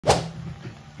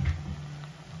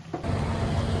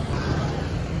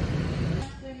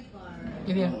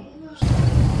Gini ya.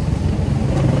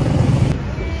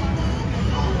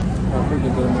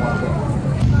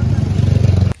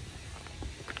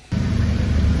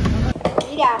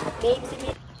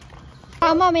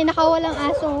 Tama, may nakawalang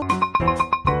aso.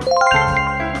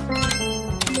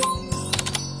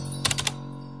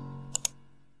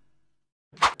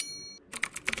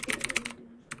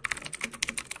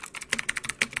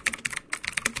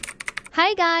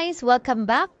 Hi guys! Welcome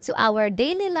back to our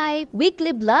daily life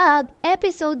weekly vlog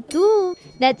episode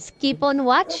 2. Let's keep on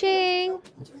watching!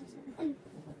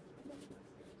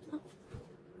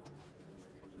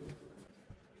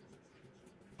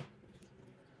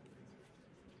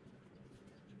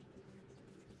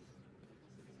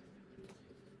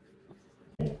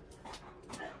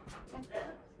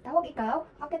 Tawag ikaw?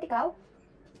 Bakit ikaw?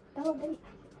 Tawag dali.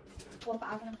 Huwag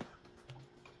pa ako lang.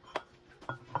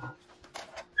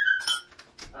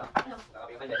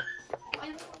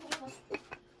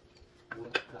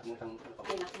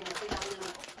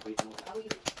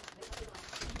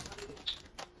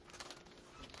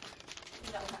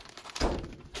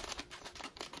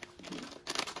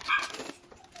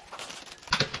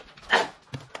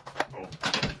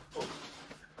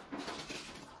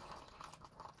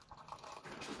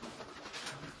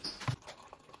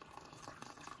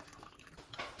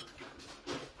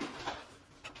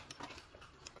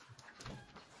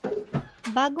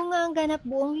 Bago nga ang ganap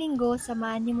buong linggo,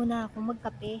 samahan niyo muna ako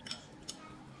magkape.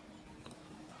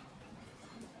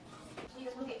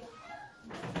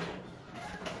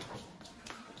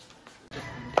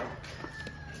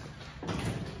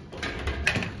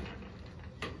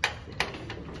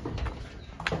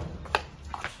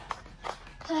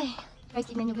 Ay, guys,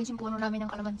 tignan nyo guys yung puno namin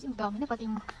ng kalamansi. Ang dami na, pati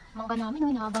yung mangga namin.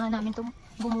 Oh, inaabangan namin itong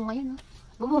bumunga yun.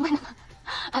 Oh. Bumunga na.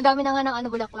 Ang dami na nga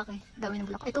ng bulaklak eh. Ang dami ng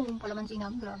bulaklak. Ito yung kalamansi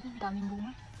namin. Grabe, ang daming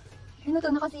bunga. Ano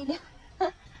to, nakasili.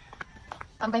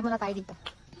 Tambay muna tayo dito.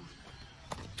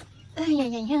 Ay,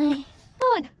 ay, ay, ay.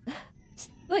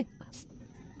 Uy!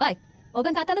 Ay! Huwag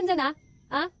kang tatalon dyan ha?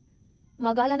 Ha?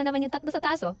 Magala na naman yung tatlo sa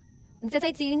taas oh.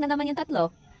 Nagsa-sightseeing na naman yung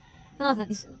tatlo. Ah,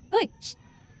 uy!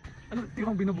 Ano? Di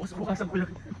bang binubukas-bukasan ko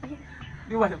lang?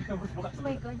 Di wala, binubukas-bukas. Oh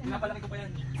my God. Pinapalaki ko pa yan.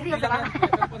 Seryoso ka?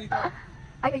 Pinapalaki ko dito.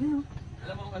 Ay, ayun.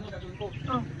 Alam mo ano gagawin ko?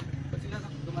 Oh. Ba't sila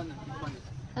duman na?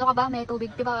 Ano ka ba? May tubig.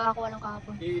 Di ba ako walang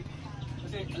kahapon? Eh,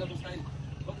 kasi alam mo style.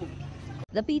 Bago.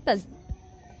 Lapitas.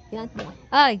 Yan.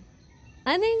 Ay!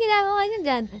 Ano yung ginagawa niyo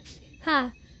dyan?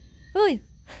 Ha? Uy!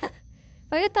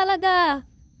 Kayo talaga!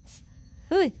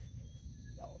 Uy!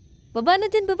 Baba na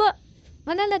dyan, baba!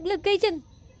 Malalaglag kayo dyan!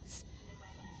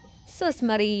 Sus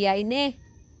Maria, ine!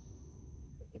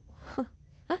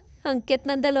 Ha? Ang cute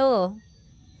ng dalawa.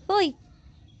 Uy!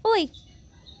 Uy!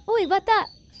 Uy, bata!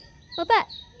 Baba!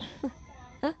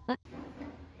 Ha? Ha?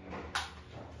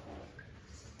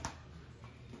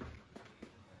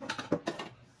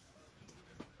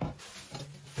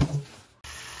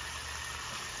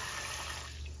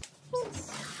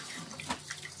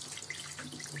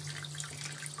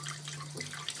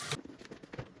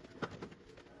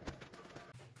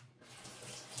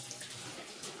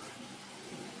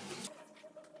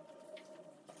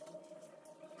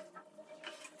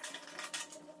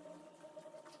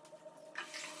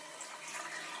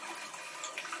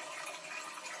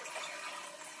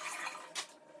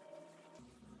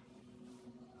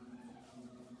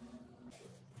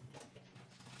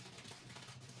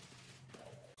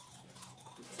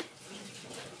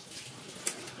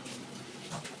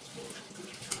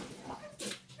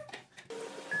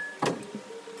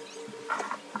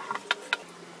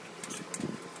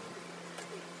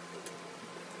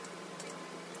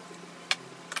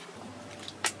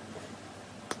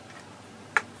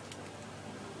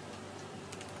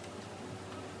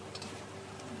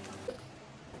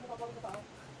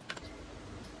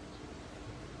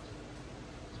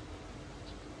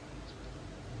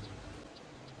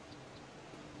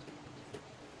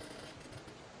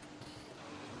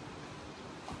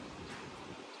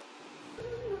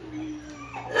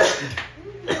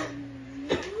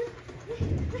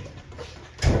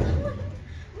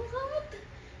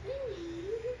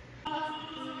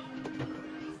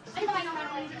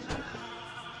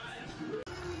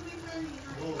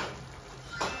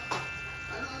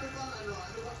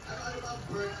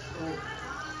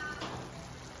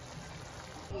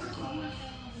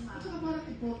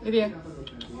 Ini dia.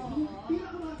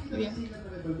 Ini dia.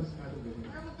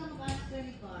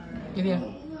 Ini dia.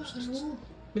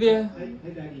 Ini dia.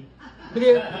 Ini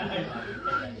dia.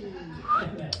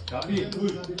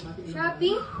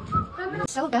 Shopee?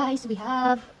 So guys, we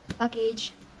have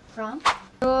package from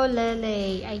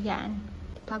Lele. Ayan.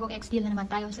 Bagong ex-deal na naman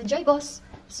tayo sa Joy Boss.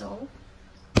 So,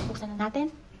 buksan na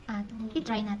natin At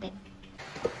i-try natin.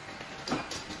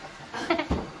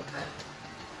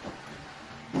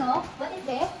 No? What is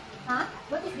this? Huh?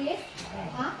 What is this?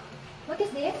 Huh? What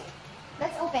is this?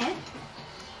 Let's open.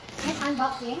 Let's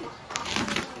unboxing.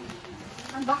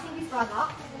 Unboxing this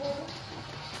product.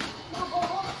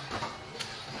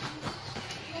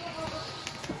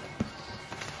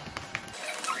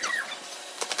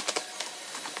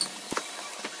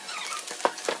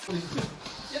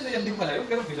 Yan na yan din pala yun,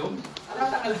 pero bilog.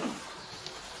 Alata ka lang.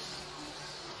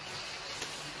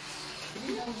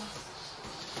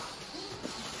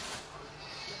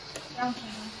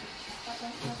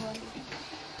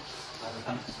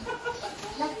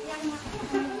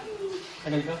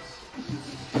 Tagal ka?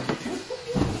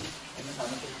 Ano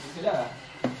sana ito? Sila ah.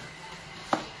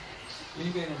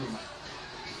 Piling ko yun ang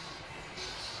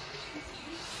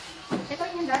 5. Ito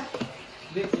yun, Dad.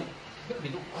 Hindi.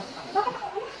 Bilog. Bakit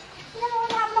ako?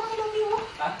 Nakapalak ni Lumi, oh.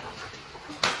 Ha?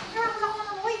 Nakapalak na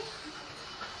naman,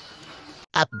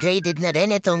 Upgraded na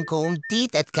rin itong comb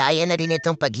teeth at kaya na rin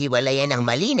itong paghiwalayan ng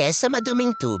malinis sa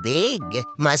maduming tubig.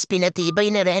 Mas pinatibay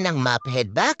na rin ang mop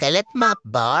head buckle at mop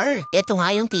bar. Ito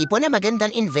nga yung tipo na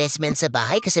magandang investment sa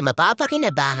bahay kasi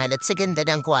mapapakinabangan at sa ganda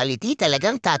ng quality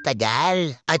talagang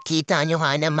tatagal. At kita nyo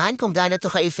nga naman kung gaano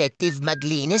to ka-effective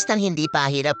maglinis ng hindi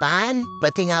pahirapan.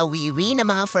 Pati nga wiwi na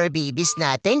mga fur babies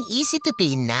natin, easy to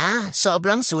clean na.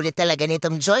 Sobrang sulit talaga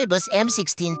nitong Joybus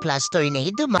M16 Plus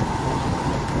Tornado.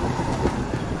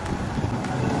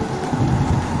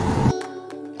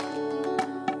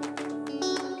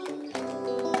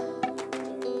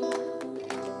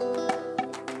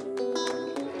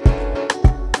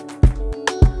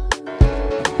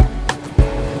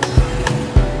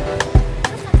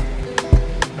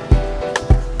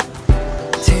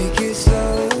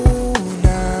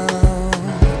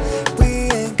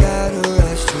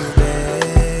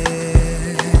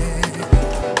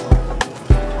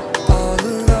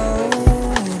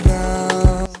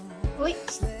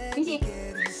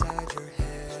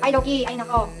 Ay, Loki. Ay,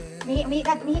 nako.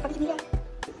 Dad, pati siya.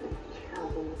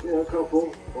 Yeah, a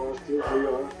couple. Lost 2,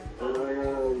 3 are.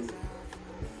 And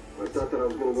I thought that I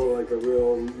was going to go like a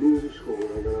real loser school when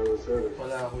I got out of the service.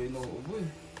 Wala ako inuubo eh.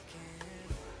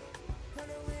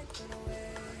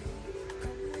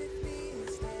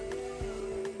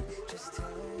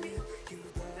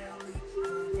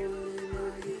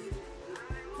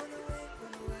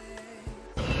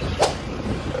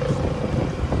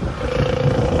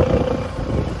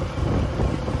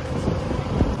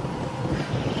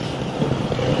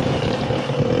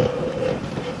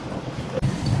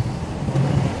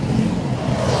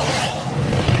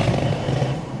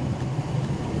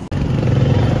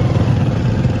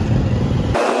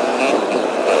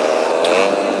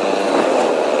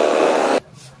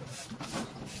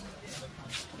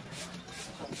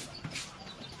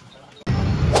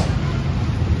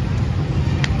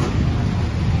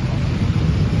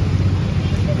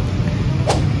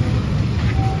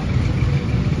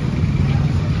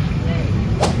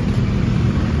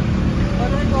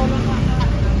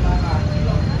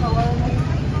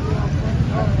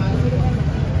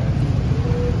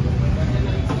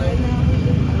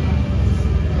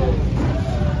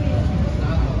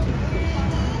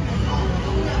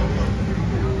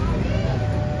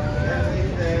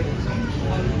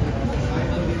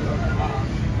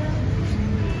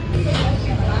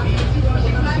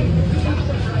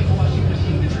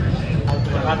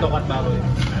 Nakatokat ba ako eh?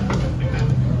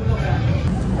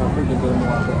 Kapag gagawin mo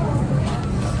ako.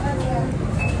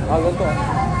 Ganito ah.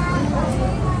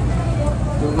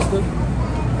 Yung gusto.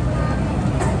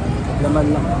 Laman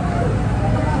lang.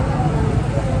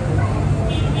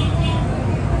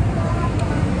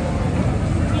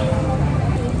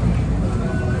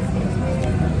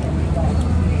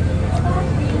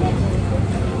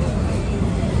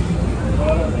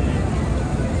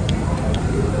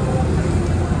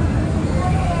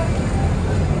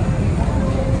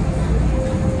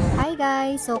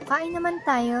 So, kain naman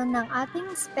tayo ng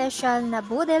ating special na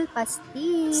budel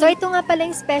pastil. So, ito nga pala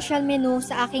yung special menu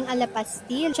sa aking ala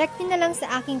pastil. Check din na lang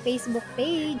sa aking Facebook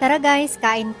page. Tara guys,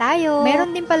 kain tayo.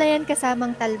 Meron din pala yan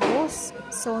kasamang talbos.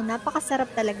 So,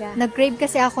 napakasarap talaga. Nag-crave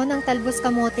kasi ako ng talbos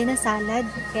kamote na salad.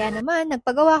 Kaya naman,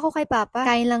 nagpagawa ko kay Papa.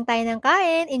 Kain lang tayo ng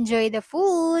kain. Enjoy the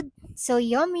food. So,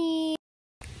 yummy!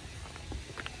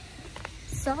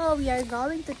 So, we are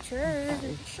going to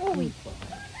church. Oh, wait po.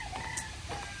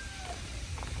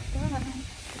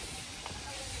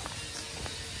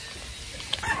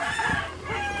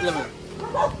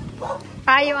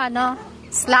 Tayo ano,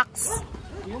 slacks.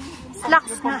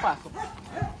 Slacks nga.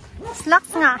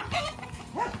 Slacks nga.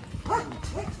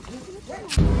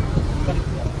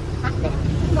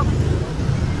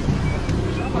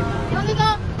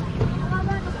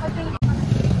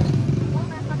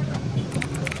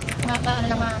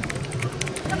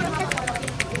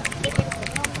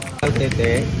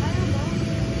 Tete.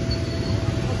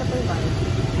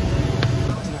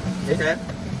 Tete.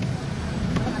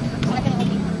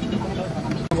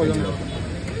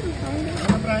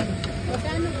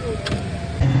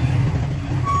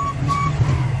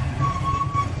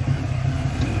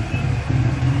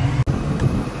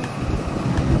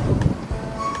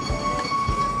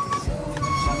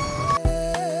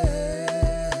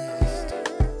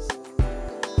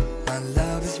 My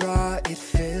love is raw, it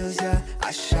fills ya.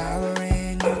 I shower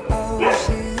in your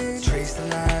ocean. Trace the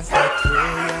lines that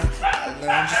thrill ya. I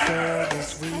learned your story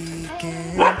this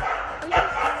weekend.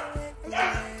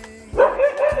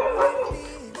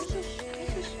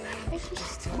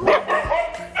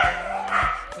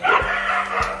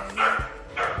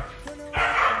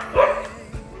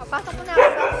 Papasok ko na.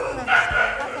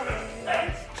 Pasok.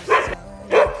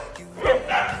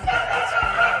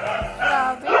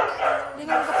 Grabe.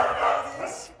 Lingon ko.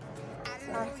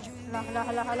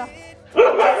 Hala.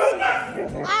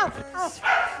 Ow!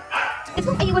 Ito,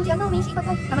 iwan si ano, may isipan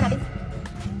ko. Tama natin.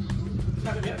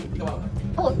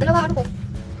 Oo, dalawa ano ko.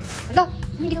 Hala,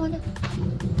 hindi ginawa niya.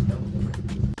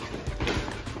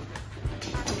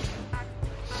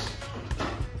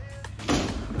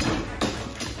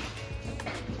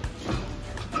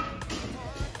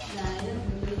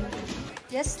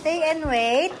 Just stay and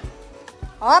wait.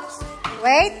 Oops!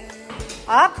 Wait!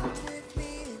 Up!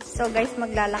 So guys,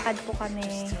 maglalakad po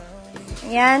kami.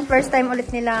 Ayan, first time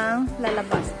ulit nilang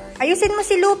lalabas. Ayusin mo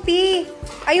si Lupi!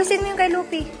 Ayusin mo yung kay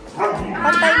Lupi.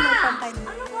 Pantay mo.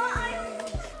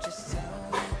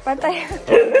 Pantay.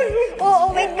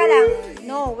 Oo, wait ka lang.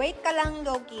 No, wait ka lang,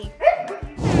 Loki.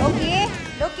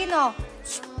 Loki, no.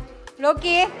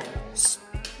 Loki.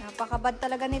 Napakabad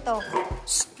talaga nito.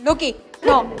 Loki,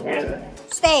 no.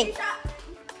 Stay.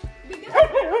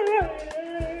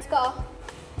 Let's go.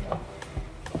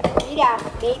 Miria,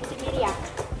 babe, si Miria.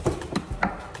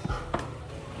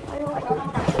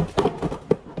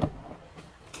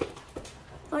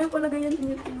 Ayaw pala ganyan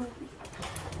din yung Loki.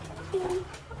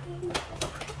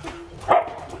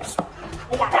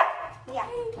 Miria.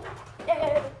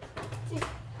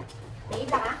 Babe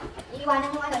lang ha.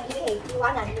 Iiwanan mo ano,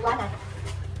 iiwanan.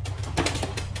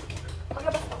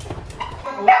 Paglabas ko.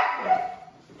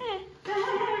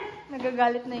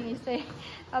 Nagagalit na yung isa eh.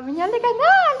 Sabi niya, halika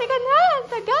na,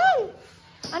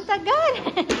 ang tagal.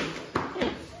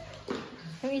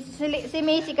 Si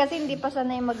Macy kasi hindi pa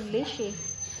sanay mag-leash eh.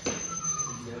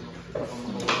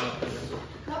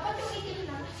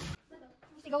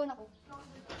 Sigawan ako.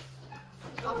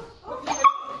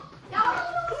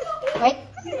 Wait,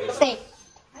 stay.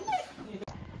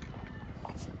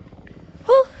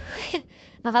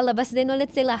 Nakalabas din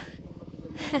ulit sila.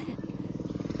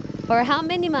 For how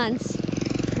many months?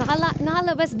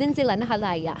 Nakalabas din sila,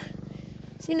 nakalaya.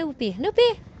 Si Lupi.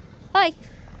 Lupi! Hoy!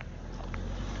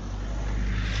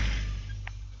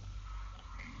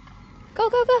 Go!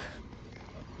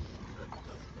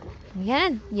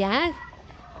 Yan.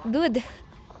 Good.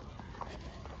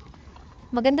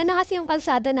 Maganda na kasi yung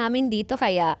kalsada namin dito,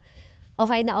 kaya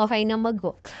okay na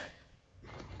mag-walk.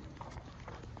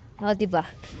 O, diba?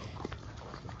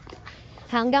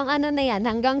 Hanggang ano na yan,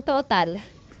 hanggang total.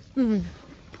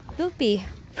 Lupi.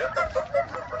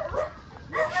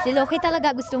 Si Loki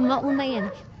talaga gusto mauna yan.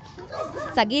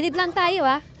 Sa gilid lang tayo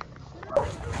ah.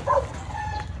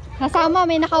 Kasama,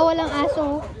 may nakawalang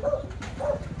aso.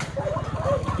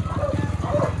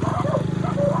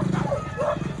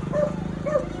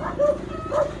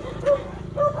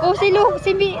 Oh, si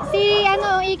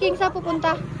ano, Iking sa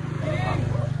pupunta.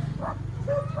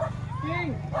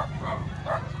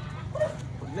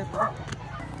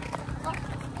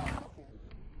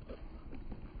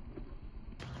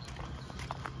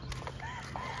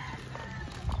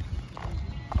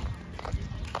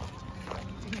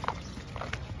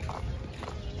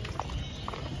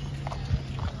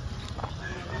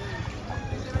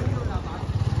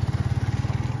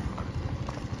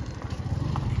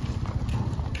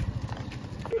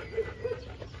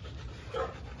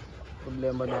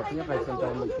 Problema natin yan kahit saan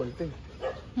tayo magpunta eh.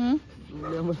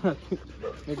 Problema natin.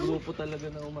 May grupo talaga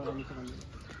na umaano sa kanila.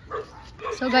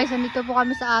 So guys, nandito po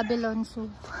kami sa Abelonso.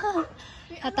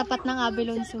 Katapat ng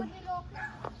Abelonso.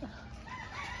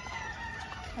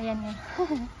 Ayan nga.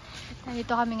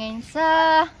 Nandito kami ngayon sa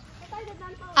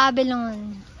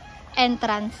Abelon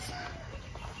entrance.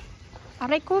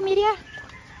 Aray ko, Miria.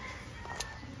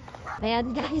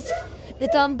 Ayan guys,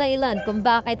 ito ang dahilan kung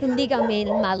bakit hindi kami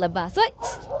malabas.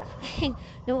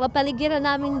 Nung kapaligiran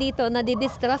namin dito,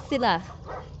 nadidistress sila.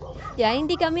 Kaya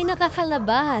hindi kami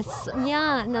nakakalabas.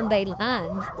 Yan ang dahilan.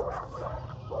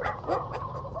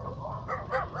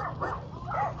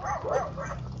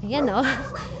 Ayan o.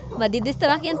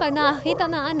 Madidistract yan pag nakakita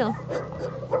ng ano.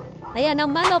 Ayan,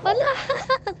 ang manok. Ala!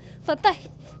 Patay.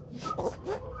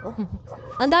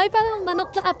 Ang dami parang manok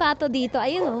sa pato dito.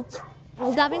 Ayun o.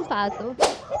 Ang daming pato.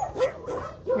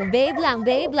 Babe lang,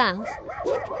 babe lang.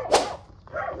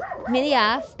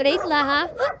 Milia, straight lang ha.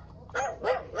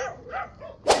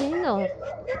 Ayun o.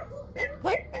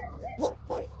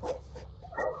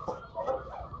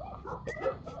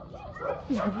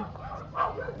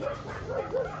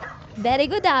 Very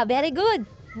good ah, very good.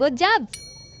 Good job.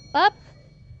 Up.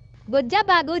 Good job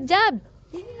ah, good job.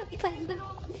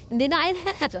 Hindi na